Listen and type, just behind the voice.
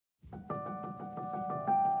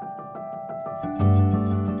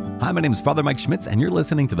Hi, my name is Father Mike Schmitz, and you're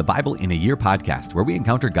listening to the Bible in a Year podcast, where we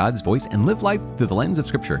encounter God's voice and live life through the lens of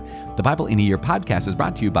Scripture. The Bible in a Year podcast is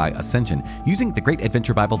brought to you by Ascension. Using the Great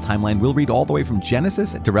Adventure Bible timeline, we'll read all the way from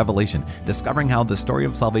Genesis to Revelation, discovering how the story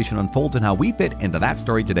of salvation unfolds and how we fit into that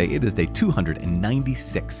story today. It is day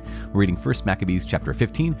 296. We're reading 1 Maccabees chapter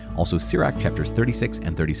 15, also Sirach chapters 36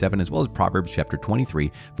 and 37, as well as Proverbs chapter 23,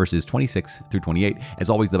 verses 26 through 28. As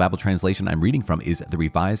always, the Bible translation I'm reading from is the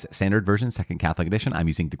Revised Standard Version, Second Catholic Edition. I'm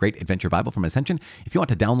using the Great Adventure Bible from Ascension. If you want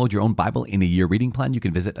to download your own Bible in a Year reading plan, you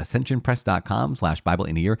can visit ascensionpress.com/Bible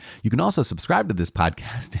in a Year. You can also subscribe to this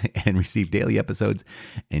podcast and receive daily episodes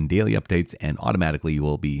and daily updates, and automatically you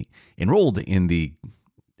will be enrolled in the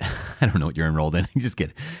I don't know what you're enrolled in. You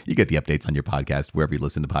get the updates on your podcast, wherever you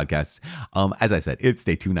listen to podcasts. As I said, it's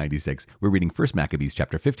day 296. We're reading 1 Maccabees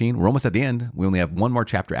chapter 15. We're almost at the end. We only have one more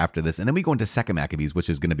chapter after this. And then we go into 2 Maccabees, which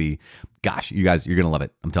is going to be, gosh, you guys, you're going to love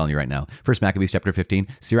it. I'm telling you right now. 1 Maccabees chapter 15,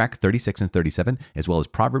 Sirach 36 and 37, as well as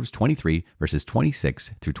Proverbs 23, verses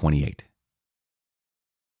 26 through 28.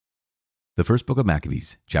 The first book of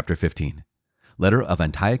Maccabees, chapter 15. Letter of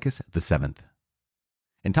Antiochus the Seventh.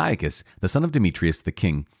 Antiochus, the son of Demetrius the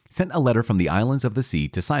king, sent a letter from the islands of the sea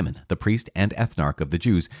to Simon, the priest and ethnarch of the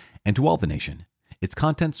Jews, and to all the nation. Its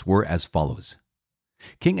contents were as follows.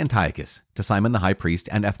 King Antiochus, to Simon the high priest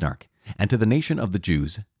and ethnarch, and to the nation of the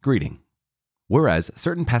Jews, greeting. Whereas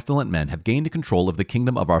certain pestilent men have gained control of the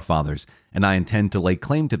kingdom of our fathers, and I intend to lay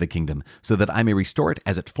claim to the kingdom, so that I may restore it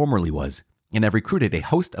as it formerly was, and have recruited a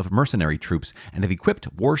host of mercenary troops, and have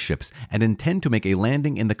equipped warships, and intend to make a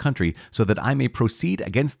landing in the country, so that I may proceed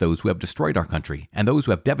against those who have destroyed our country, and those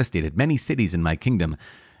who have devastated many cities in my kingdom.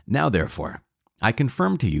 Now therefore, I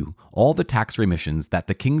confirm to you all the tax remissions that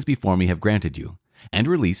the kings before me have granted you, and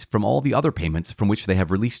release from all the other payments from which they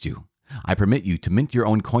have released you. I permit you to mint your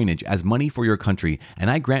own coinage as money for your country, and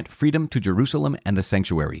I grant freedom to Jerusalem and the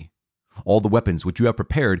sanctuary. All the weapons which you have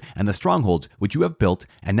prepared and the strongholds which you have built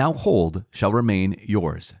and now hold shall remain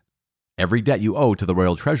yours. Every debt you owe to the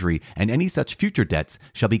royal treasury and any such future debts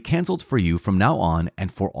shall be canceled for you from now on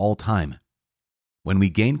and for all time. When we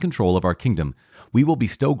gain control of our kingdom, we will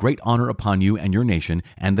bestow great honor upon you and your nation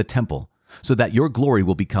and the temple, so that your glory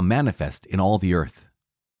will become manifest in all the earth.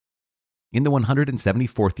 In the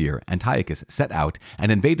 174th year, Antiochus set out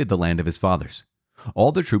and invaded the land of his fathers.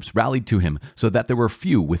 All the troops rallied to him, so that there were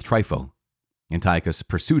few with Trypho. Antiochus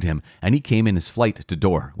pursued him, and he came in his flight to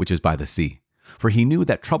Dor, which is by the sea. For he knew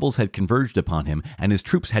that troubles had converged upon him, and his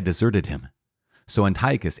troops had deserted him. So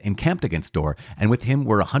Antiochus encamped against Dor, and with him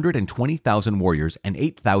were 120,000 warriors and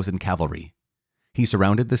 8,000 cavalry. He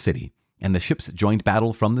surrounded the city, and the ships joined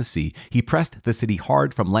battle from the sea. He pressed the city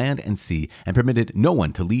hard from land and sea, and permitted no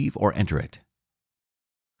one to leave or enter it.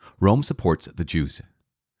 Rome supports the Jews.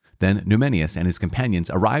 Then Numenius and his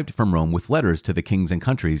companions arrived from Rome with letters to the kings and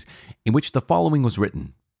countries, in which the following was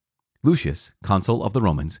written. Lucius, consul of the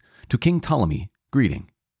Romans, to King Ptolemy,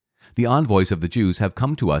 greeting. The envoys of the Jews have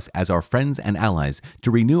come to us as our friends and allies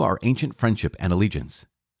to renew our ancient friendship and allegiance.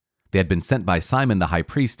 They had been sent by Simon the high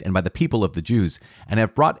priest and by the people of the Jews, and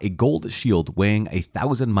have brought a gold shield weighing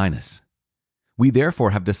 1,000 minas. We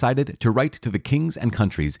therefore have decided to write to the kings and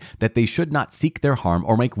countries that they should not seek their harm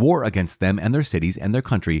or make war against them and their cities and their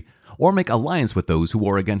country, or make alliance with those who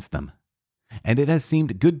war against them. And it has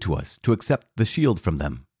seemed good to us to accept the shield from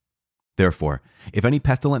them. Therefore, if any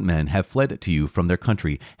pestilent men have fled to you from their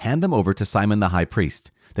country, hand them over to Simon the high priest,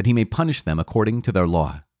 that he may punish them according to their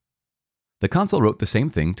law. The consul wrote the same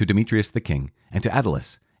thing to Demetrius the king, and to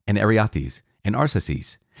Attalus, and Ariathes, and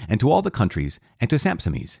Arsaces, and to all the countries, and to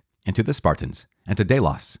Sampsames, and to the Spartans, and to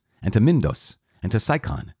Delos, and to Mindos, and to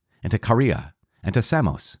Sicon, and to Caria, and to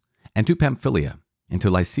Samos, and to Pamphylia, and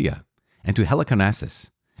to Lycia, and to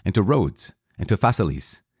Helicarnassus, and to Rhodes, and to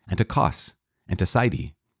Phasaelis, and to Cos, and to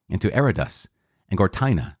Sidon, and to Aridus, and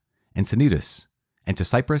Gortyna, and Cnidus, and to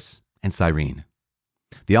Cyprus, and Cyrene.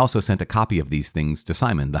 They also sent a copy of these things to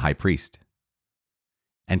Simon the high priest.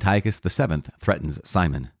 Antiochus the Seventh threatens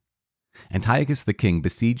Simon. Antiochus the king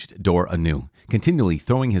besieged Dor anew, continually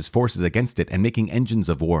throwing his forces against it and making engines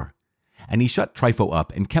of war. And he shut Trypho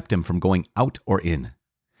up and kept him from going out or in.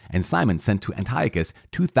 And Simon sent to Antiochus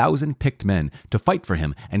 2,000 picked men to fight for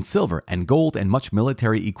him, and silver and gold and much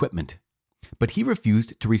military equipment. But he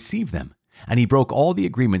refused to receive them, and he broke all the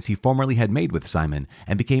agreements he formerly had made with Simon,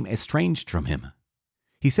 and became estranged from him.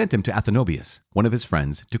 He sent him to Athenobius, one of his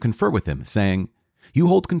friends, to confer with him, saying, You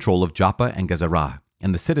hold control of Joppa and Gazarah,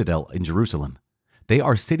 and the citadel in Jerusalem. They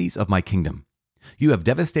are cities of my kingdom. You have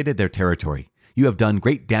devastated their territory. You have done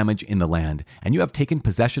great damage in the land, and you have taken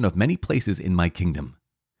possession of many places in my kingdom.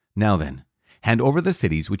 Now then, Hand over the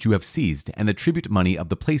cities which you have seized and the tribute money of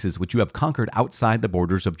the places which you have conquered outside the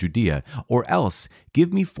borders of Judea, or else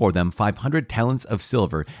give me for them 500 talents of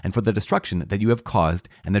silver, and for the destruction that you have caused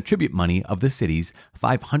and the tribute money of the cities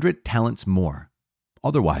 500 talents more.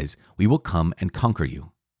 Otherwise we will come and conquer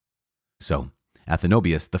you." So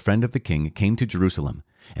Athenobius, the friend of the king, came to Jerusalem,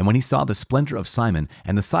 and when he saw the splendor of Simon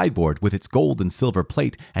and the sideboard with its gold and silver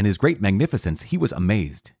plate and his great magnificence, he was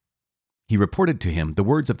amazed. He reported to him the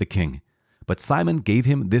words of the king, but Simon gave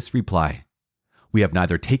him this reply: "We have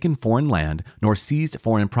neither taken foreign land nor seized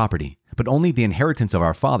foreign property, but only the inheritance of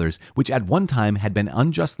our fathers, which at one time had been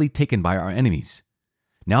unjustly taken by our enemies.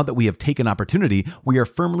 Now that we have taken opportunity, we are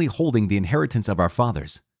firmly holding the inheritance of our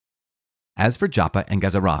fathers. As for Joppa and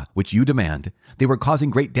Gazarah, which you demand, they were causing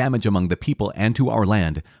great damage among the people and to our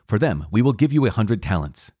land. For them we will give you 100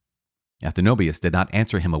 talents. Athenobius did not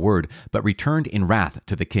answer him a word, but returned in wrath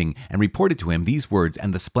to the king, and reported to him these words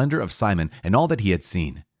and the splendor of Simon and all that he had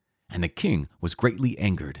seen. And the king was greatly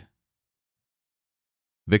angered.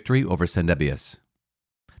 Victory over Cendebeus.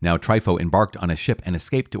 Now Trypho embarked on a ship and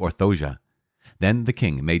escaped to Orthosia. Then the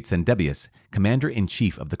king made Cendebeus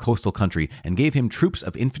commander-in-chief of the coastal country and gave him troops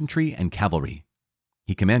of infantry and cavalry.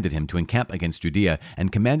 He commanded him to encamp against Judea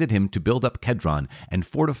and commanded him to build up Kedron and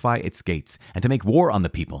fortify its gates and to make war on the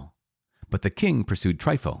people. But the king pursued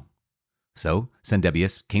Trypho. So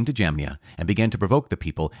Cendebeus came to Jamnia and began to provoke the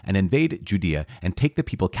people and invade Judea and take the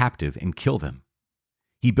people captive and kill them.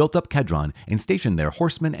 He built up Kedron and stationed there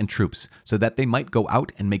horsemen and troops so that they might go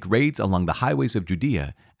out and make raids along the highways of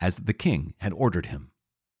Judea as the king had ordered him.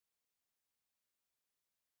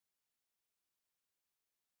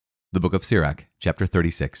 The Book of Sirach, chapter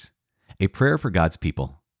 36. A prayer for God's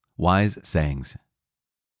people. Wise sayings.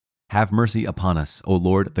 Have mercy upon us, O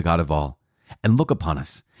Lord, the God of all, and look upon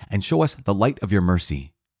us, and show us the light of your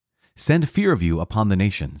mercy. Send fear of you upon the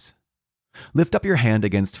nations. Lift up your hand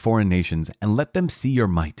against foreign nations, and let them see your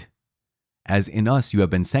might. As in us you have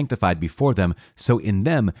been sanctified before them, so in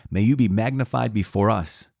them may you be magnified before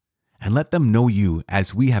us. And let them know you,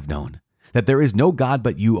 as we have known, that there is no God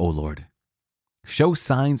but you, O Lord. Show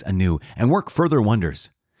signs anew, and work further wonders.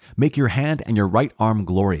 Make your hand and your right arm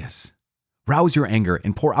glorious. Rouse your anger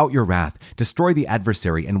and pour out your wrath. Destroy the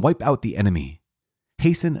adversary and wipe out the enemy.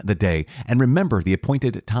 Hasten the day and remember the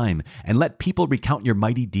appointed time, and let people recount your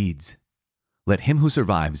mighty deeds. Let him who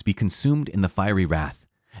survives be consumed in the fiery wrath,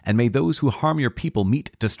 and may those who harm your people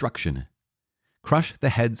meet destruction. Crush the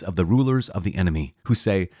heads of the rulers of the enemy, who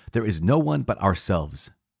say, there is no one but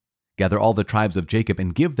ourselves. Gather all the tribes of Jacob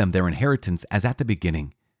and give them their inheritance as at the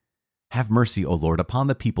beginning. Have mercy, O Lord, upon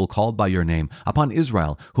the people called by your name, upon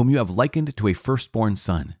Israel, whom you have likened to a firstborn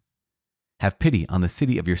son. Have pity on the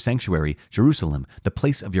city of your sanctuary, Jerusalem, the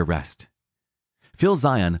place of your rest. Fill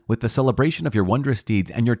Zion with the celebration of your wondrous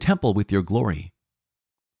deeds and your temple with your glory.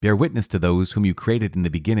 Bear witness to those whom you created in the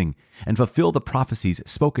beginning, and fulfill the prophecies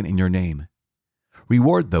spoken in your name.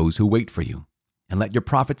 Reward those who wait for you, and let your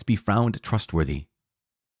prophets be found trustworthy.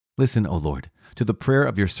 Listen, O Lord, to the prayer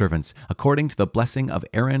of your servants, according to the blessing of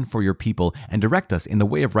Aaron for your people, and direct us in the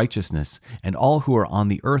way of righteousness, and all who are on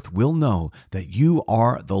the earth will know that you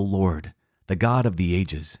are the Lord, the God of the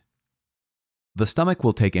ages. The stomach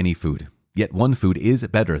will take any food, yet one food is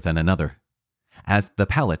better than another. As the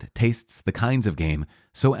palate tastes the kinds of game,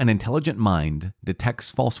 so an intelligent mind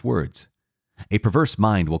detects false words. A perverse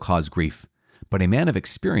mind will cause grief, but a man of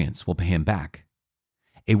experience will pay him back.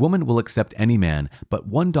 A woman will accept any man, but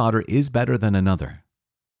one daughter is better than another.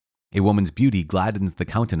 A woman's beauty gladdens the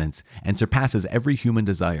countenance and surpasses every human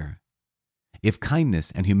desire. If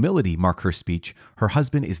kindness and humility mark her speech, her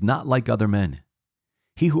husband is not like other men.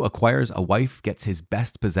 He who acquires a wife gets his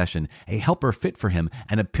best possession, a helper fit for him,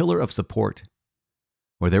 and a pillar of support.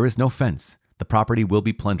 Where there is no fence, the property will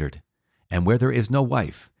be plundered, and where there is no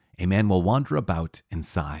wife, a man will wander about and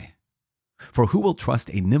sigh. For who will trust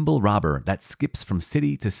a nimble robber that skips from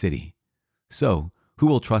city to city? So, who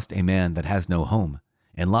will trust a man that has no home,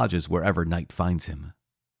 and lodges wherever night finds him?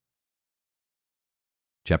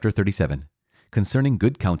 Chapter 37. Concerning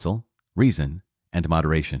good counsel, reason, and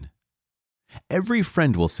moderation. Every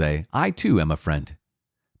friend will say, I too am a friend.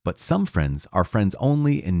 But some friends are friends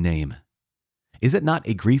only in name. Is it not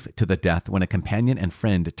a grief to the death when a companion and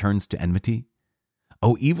friend turns to enmity?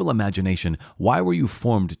 O evil imagination, why were you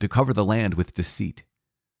formed to cover the land with deceit?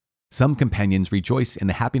 Some companions rejoice in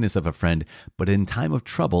the happiness of a friend, but in time of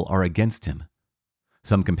trouble are against him.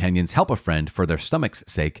 Some companions help a friend for their stomach's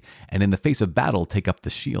sake, and in the face of battle take up the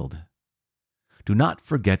shield. Do not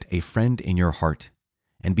forget a friend in your heart,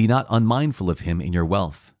 and be not unmindful of him in your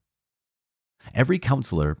wealth. Every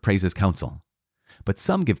counselor praises counsel, but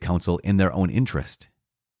some give counsel in their own interest.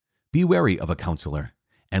 Be wary of a counselor,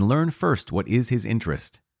 and learn first what is his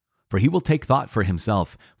interest. For he will take thought for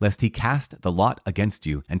himself, lest he cast the lot against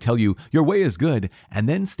you and tell you, your way is good, and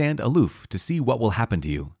then stand aloof to see what will happen to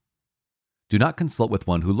you. Do not consult with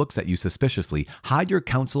one who looks at you suspiciously. Hide your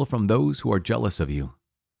counsel from those who are jealous of you.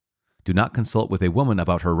 Do not consult with a woman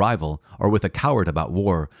about her rival, or with a coward about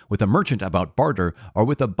war, with a merchant about barter, or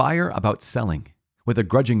with a buyer about selling, with a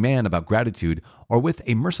grudging man about gratitude, or with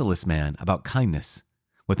a merciless man about kindness,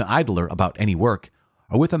 with an idler about any work,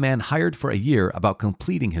 or with a man hired for a year about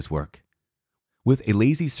completing his work, with a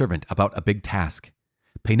lazy servant about a big task.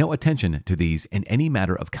 Pay no attention to these in any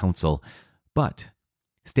matter of counsel, but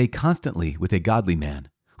stay constantly with a godly man,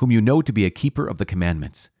 whom you know to be a keeper of the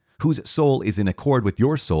commandments, whose soul is in accord with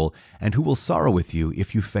your soul, and who will sorrow with you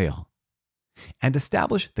if you fail. And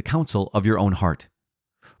establish the counsel of your own heart,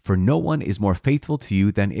 for no one is more faithful to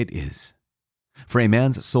you than it is. For a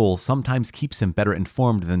man's soul sometimes keeps him better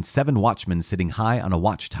informed than 7 watchmen sitting high on a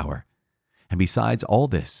watchtower. And besides all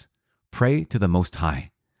this, pray to the Most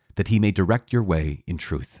High, that he may direct your way in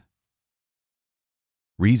truth.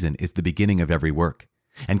 Reason is the beginning of every work,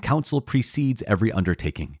 and counsel precedes every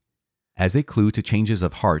undertaking. As a clue to changes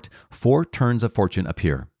of heart, 4 turns of fortune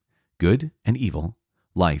appear: good and evil,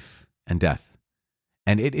 life and death.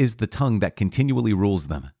 And it is the tongue that continually rules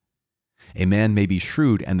them. A man may be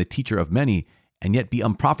shrewd and the teacher of many, and yet be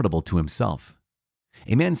unprofitable to himself.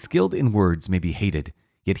 A man skilled in words may be hated,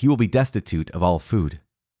 yet he will be destitute of all food.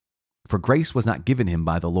 For grace was not given him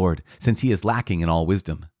by the Lord, since he is lacking in all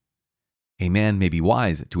wisdom. A man may be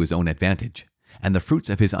wise to his own advantage, and the fruits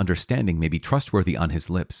of his understanding may be trustworthy on his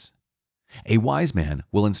lips. A wise man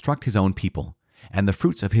will instruct his own people, and the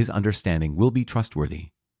fruits of his understanding will be trustworthy.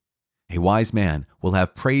 A wise man will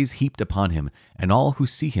have praise heaped upon him, and all who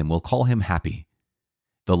see him will call him happy.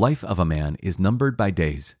 The life of a man is numbered by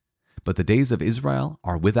days, but the days of Israel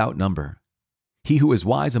are without number. He who is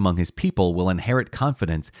wise among his people will inherit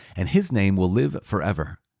confidence, and his name will live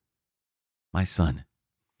forever. My son,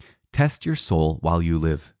 test your soul while you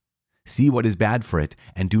live. See what is bad for it,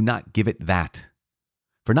 and do not give it that.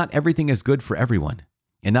 For not everything is good for everyone,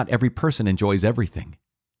 and not every person enjoys everything.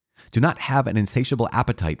 Do not have an insatiable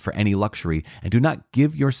appetite for any luxury, and do not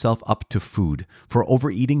give yourself up to food, for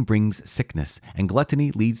overeating brings sickness, and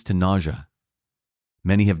gluttony leads to nausea.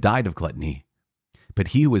 Many have died of gluttony, but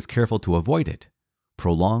he who is careful to avoid it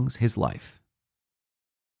prolongs his life.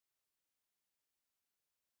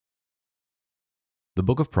 The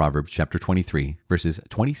book of Proverbs, chapter 23, verses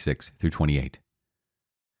 26 through 28.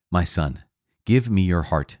 My son, give me your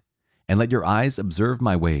heart, and let your eyes observe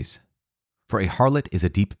my ways. For a harlot is a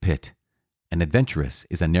deep pit, an adventuress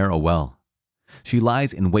is a narrow well. She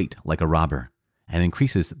lies in wait like a robber, and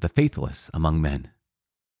increases the faithless among men.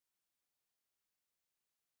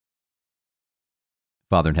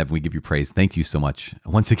 Father in heaven, we give you praise. Thank you so much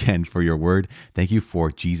once again for your word. Thank you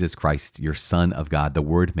for Jesus Christ, your Son of God, the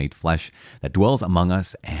Word made flesh that dwells among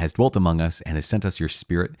us, and has dwelt among us, and has sent us your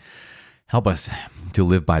Spirit. Help us to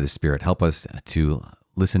live by the Spirit. Help us to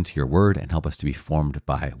listen to your word, and help us to be formed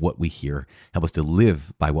by what we hear. Help us to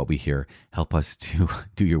live by what we hear. Help us to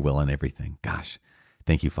do your will in everything. Gosh,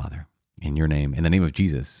 thank you, Father. In your name, in the name of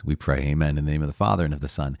Jesus, we pray. Amen. In the name of the Father, and of the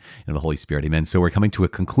Son, and of the Holy Spirit. Amen. So we're coming to a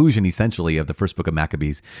conclusion, essentially, of the first book of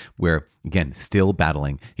Maccabees, where, again, still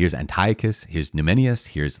battling. Here's Antiochus, here's Numenius,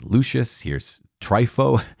 here's Lucius, here's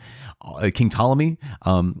Trypho, King Ptolemy,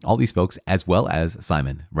 all these folks, as well as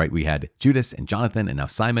Simon, right? We had Judas and Jonathan, and now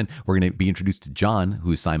Simon. We're going to be introduced to John,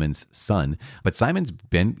 who's Simon's son. But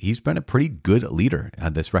he's been a pretty good leader.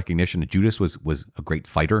 This recognition, Judas was a great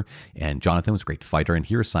fighter, and Jonathan was a great fighter. And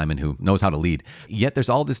here's Simon, who knows how to lead. Yet there's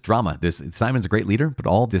all this drama. Simon's a great leader, but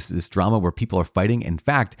all this drama where people are fighting. In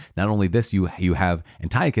fact, not only this, you have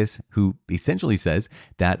Antiochus, who essentially says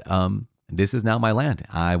that, this is now my land.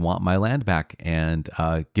 I want my land back, and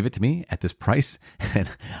give it to me at this price. And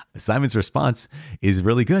Simon's response is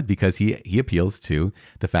really good, because he appeals to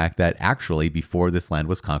the fact that actually before this land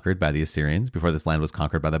was conquered by the Assyrians, before this land was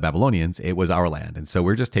conquered by the Babylonians, it was our land. And so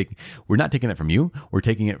we're not taking it from you. We're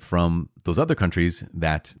taking it from those other countries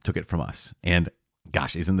that took it from us. And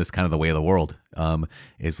gosh, isn't this kind of the way of the world?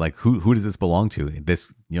 It's like, who does this belong to? This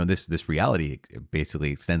reality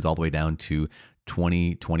basically extends all the way down to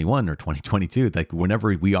 2021 or 2022. Like,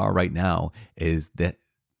 whenever we are right now, is that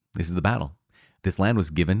this is the battle. This land was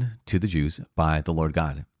given to the Jews by the Lord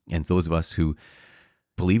God. And those of us who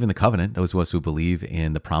believe in the covenant, those of us who believe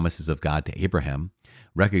in the promises of God to Abraham,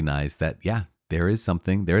 recognize that, there is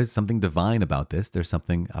something divine about this. There's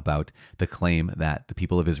something about the claim that the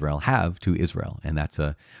people of Israel have to Israel. And that's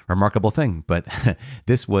a remarkable thing. But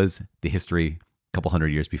this was the history couple hundred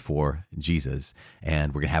years before Jesus.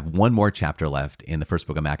 And we're going to have one more chapter left in the first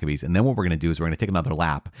book of Maccabees. And then what we're going to do is we're going to take another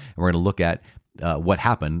lap and we're going to look at what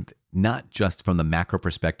happened, not just from the macro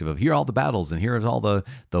perspective of here are all the battles and here's all the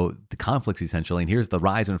conflicts essentially, and here's the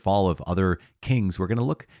rise and fall of other kings. We're going to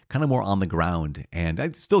look kind of more on the ground, and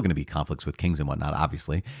it's still going to be conflicts with kings and whatnot,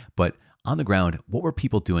 obviously, but on the ground, what were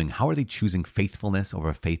people doing? How are they choosing faithfulness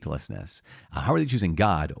over faithlessness? How are they choosing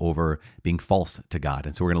God over being false to God?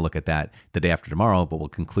 And so we're going to look at that the day after tomorrow, but we'll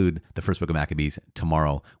conclude the first book of Maccabees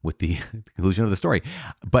tomorrow with the conclusion of the story.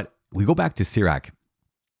 But we go back to Sirach.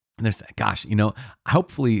 And there's,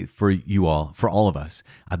 hopefully for you all, for all of us,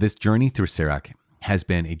 this journey through Sirach has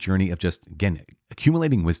been a journey of just, again,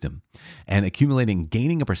 accumulating wisdom and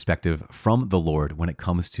gaining a perspective from the Lord when it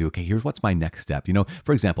comes to, okay, here's what's my next step.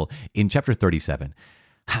 For example, in chapter 37,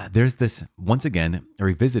 there's this, once again,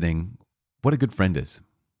 revisiting what a good friend is.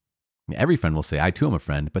 Every friend will say, I too am a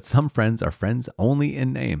friend, but some friends are friends only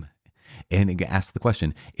in name. And it asks the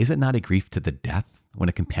question, is it not a grief to the death when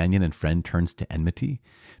a companion and friend turns to enmity?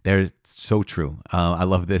 They're so true. I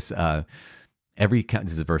love this. This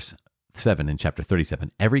is verse 7 in chapter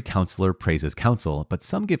 37. Every counselor praises counsel, but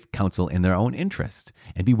some give counsel in their own interest.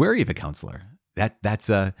 And be wary of a counselor. That's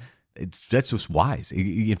just wise.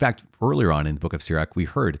 In fact, earlier on in the book of Sirach, we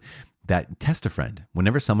heard that test a friend.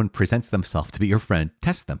 Whenever someone presents themselves to be your friend,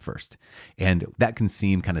 test them first. And that can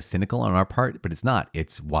seem kind of cynical on our part, but it's not.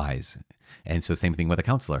 It's wise. And so same thing with a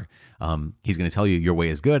counselor. He's going to tell you your way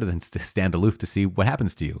is good and then stand aloof to see what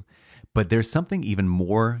happens to you. But there's something even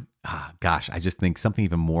more, I just think something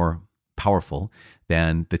even more powerful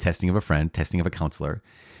than the testing of a friend, testing of a counselor,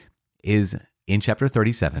 is in chapter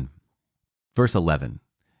 37, verse 11.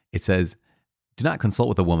 It says, do not consult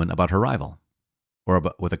with a woman about her rival, or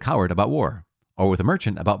with a coward about war, or with a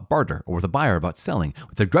merchant about barter, or with a buyer about selling,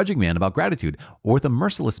 with a grudging man about gratitude, or with a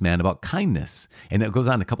merciless man about kindness. And it goes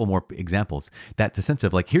on a couple more examples. That's a sense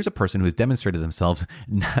of like, here's a person who has demonstrated themselves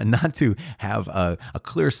not to have a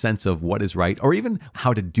clear sense of what is right, or even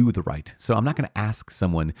how to do the right. So I'm not going to ask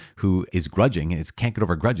someone who is grudging and can't get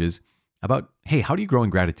over grudges about, hey, how do you grow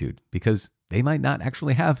in gratitude? Because they might not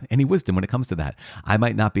actually have any wisdom when it comes to that. I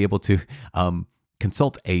might not be able to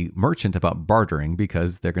consult a merchant about bartering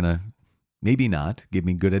because they're going to maybe not give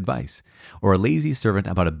me good advice, or a lazy servant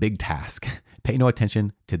about a big task. Pay no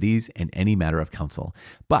attention to these in any matter of counsel,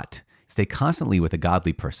 but stay constantly with a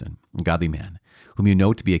godly person, a godly man, whom you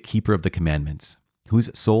know to be a keeper of the commandments, whose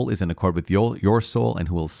soul is in accord with your soul, and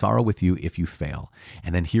who will sorrow with you if you fail.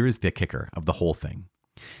 And then here is the kicker of the whole thing.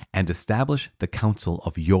 And establish the counsel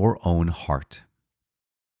of your own heart.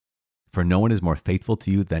 For no one is more faithful to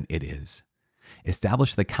you than it is.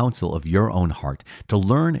 Establish the counsel of your own heart. To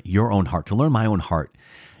learn your own heart, to learn my own heart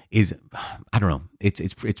is,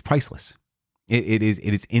 it's priceless. It is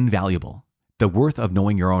invaluable. The worth of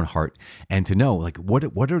knowing your own heart, and to know like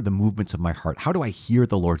what are the movements of my heart? How do I hear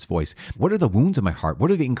the Lord's voice? What are the wounds of my heart?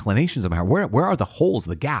 What are the inclinations of my heart? Where are the holes,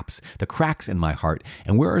 the gaps, the cracks in my heart?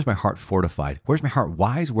 And where is my heart fortified? Where's my heart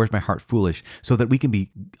wise? Where's my heart foolish? So that we can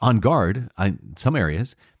be on guard in some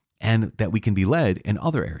areas and that we can be led in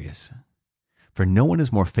other areas. For no one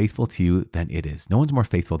is more faithful to you than it is. No one's more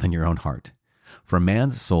faithful than your own heart. For a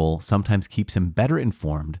man's soul sometimes keeps him better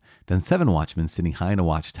informed than 7 watchmen sitting high in a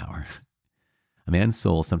watchtower. A man's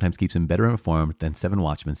soul sometimes keeps him better informed than 7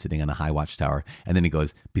 watchmen sitting on a high watchtower. And then he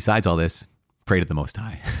goes, besides all this, pray to the Most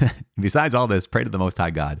High. Besides all this, pray to the Most High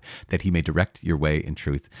God that he may direct your way in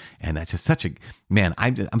truth. And that's just such a, man,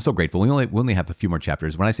 I'm so grateful. We only have a few more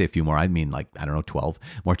chapters. When I say a few more, I mean 12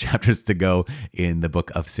 more chapters to go in the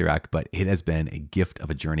book of Sirach. But it has been a gift of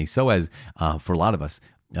a journey. So as for a lot of us,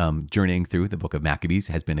 journeying through the book of Maccabees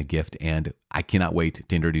has been a gift. And I cannot wait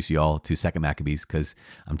to introduce you all to 2nd Maccabees, because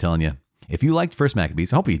I'm telling you, if you liked 1st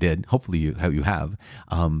Maccabees, hopefully you did. Hopefully you have.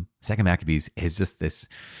 2nd Maccabees is just this.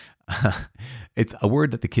 It's a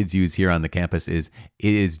word that the kids use here on the campus. It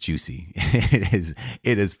is juicy.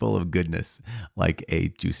 It is full of goodness, like a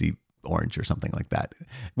juicy orange or something like that.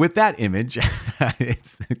 With that image,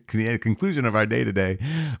 it's the conclusion of our day today.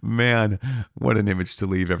 Man, what an image to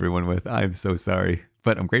leave everyone with. I'm so sorry,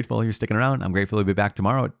 but I'm grateful you're sticking around. I'm grateful to be back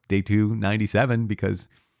tomorrow at day 297 because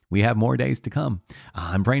we have more days to come.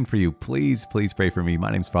 I'm praying for you. Please, please pray for me.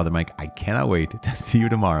 My name's Father Mike. I cannot wait to see you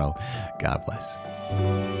tomorrow. God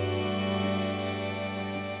bless.